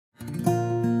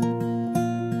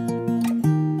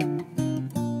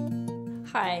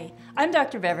Hi, I'm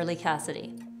Dr. Beverly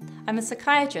Cassidy. I'm a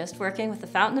psychiatrist working with the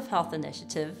Fountain of Health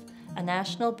Initiative, a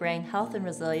national brain health and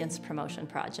resilience promotion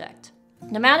project.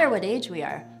 No matter what age we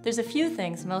are, there's a few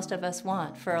things most of us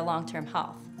want for our long-term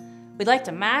health. We'd like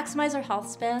to maximize our health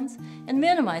spans and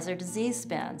minimize our disease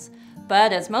spans,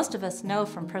 but as most of us know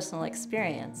from personal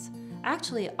experience,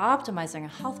 actually optimizing our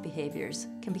health behaviors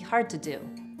can be hard to do.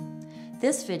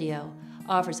 This video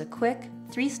offers a quick,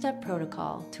 3-step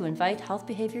protocol to invite health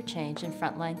behavior change in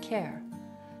frontline care.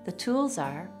 The tools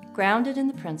are grounded in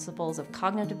the principles of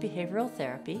cognitive behavioral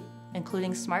therapy,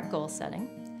 including SMART goal setting,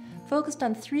 focused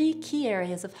on 3 key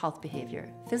areas of health behavior: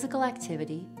 physical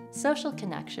activity, social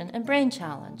connection, and brain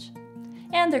challenge.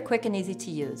 And they're quick and easy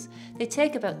to use. They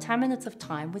take about 10 minutes of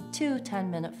time with 2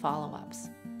 10-minute follow-ups.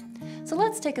 So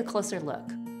let's take a closer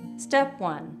look. Step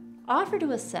 1. Offer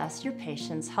to assess your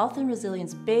patient's health and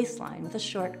resilience baseline with a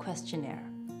short questionnaire.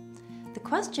 The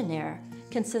questionnaire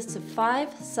consists of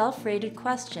 5 self-rated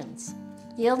questions,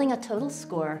 yielding a total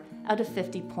score out of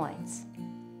 50 points.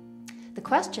 The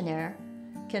questionnaire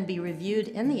can be reviewed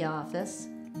in the office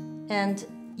and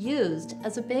used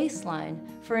as a baseline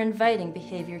for inviting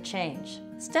behavior change.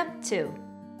 Step 2.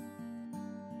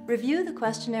 Review the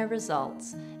questionnaire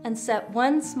results and set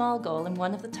one small goal in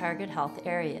one of the target health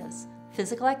areas: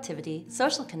 physical activity,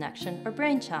 social connection, or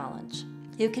brain challenge.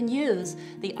 You can use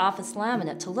the office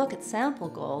laminate to look at sample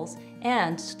goals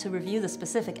and to review the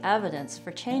specific evidence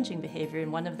for changing behavior in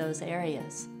one of those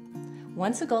areas.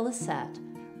 Once a goal is set,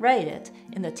 write it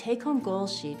in the take-home goal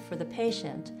sheet for the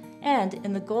patient and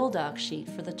in the goal doc sheet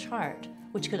for the chart,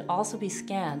 which could also be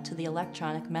scanned to the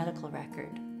electronic medical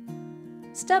record.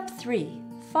 Step 3.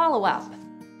 Follow up.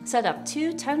 Set up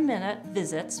 2 10-minute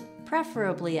visits,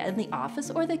 preferably in the office,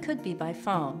 or they could be by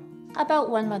phone, about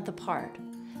 1 month apart.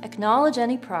 Acknowledge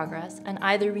any progress and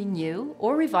either renew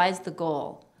or revise the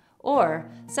goal, or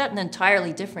set an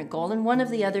entirely different goal in one of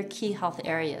the other key health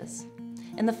areas.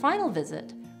 In the final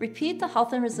visit, repeat the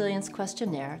health and resilience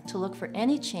questionnaire to look for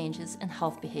any changes in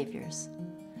health behaviors.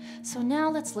 So now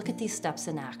let's look at these steps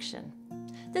in action.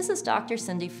 This is Dr.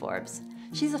 Cindy Forbes.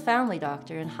 She's a family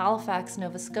doctor in Halifax,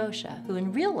 Nova Scotia, who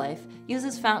in real life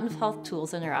uses Fountain of Health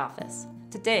tools in her office.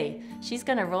 Today, she's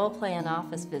going to role-play an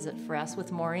office visit for us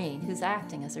with Maureen, who's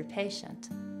acting as her patient.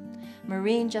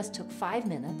 Maureen just took 5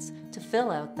 minutes to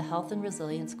fill out the health and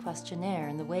resilience questionnaire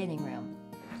in the waiting room.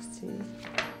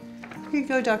 Here you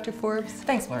go, Dr. Forbes.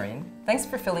 Thanks, Maureen. Thanks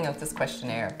for filling out this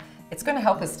questionnaire. It's going to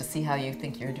help us to see how you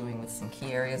think you're doing with some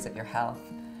key areas of your health.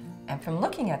 And from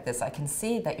looking at this, I can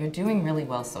see that you're doing really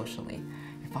well socially.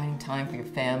 You're finding time for your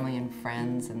family and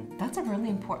friends, and that's a really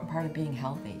important part of being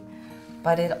healthy.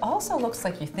 But it also looks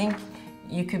like you think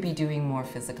you could be doing more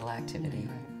physical activity.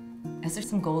 Is there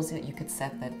some goals that you could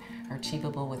set that are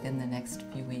achievable within the next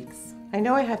few weeks? I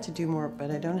know I have to do more, but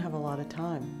I don't have a lot of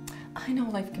time. I know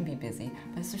life can be busy,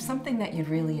 but is there something that you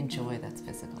really enjoy that's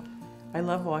physical? I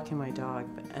love walking my dog,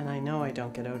 and I know I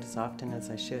don't get out as often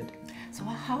as I should. So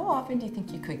how often do you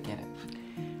think you could get it?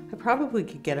 I probably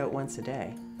could get out once a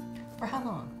day. For how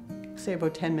long? Say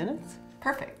about 10 minutes.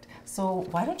 Perfect. So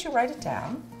why don't you write it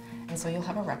down, and so you'll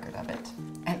have a record of it.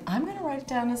 And I'm going to write it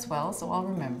down as well, so I'll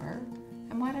remember.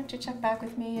 And why don't you check back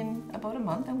with me in about a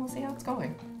month, and we'll see how it's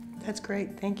going. That's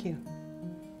great. Thank you.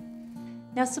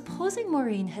 Now, supposing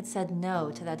Maureen had said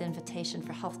no to that invitation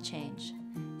for health change.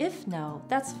 If no,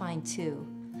 that's fine too.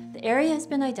 The area has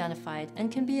been identified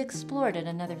and can be explored at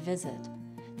another visit.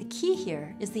 The key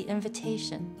here is the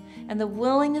invitation and the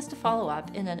willingness to follow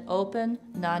up in an open,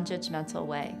 non-judgmental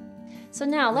way. So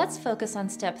now let's focus on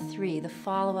step 3, the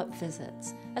follow-up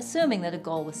visits, assuming that a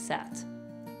goal was set.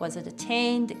 Was it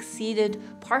attained, exceeded,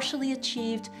 partially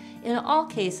achieved? In all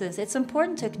cases, it's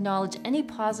important to acknowledge any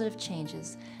positive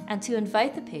changes and to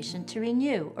invite the patient to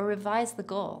renew or revise the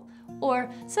goal,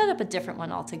 or set up a different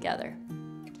one altogether.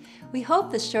 We hope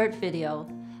this short video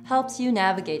helps you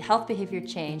navigate health behavior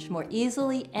change more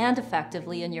easily and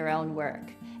effectively in your own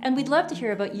work. And we'd love to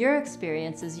hear about your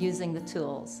experiences using the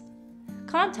tools.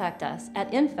 Contact us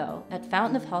at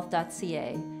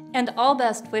info@fountainofhealth.ca, and all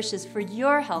best wishes for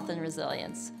your health and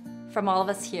resilience from all of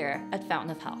us here at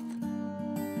Fountain of Health.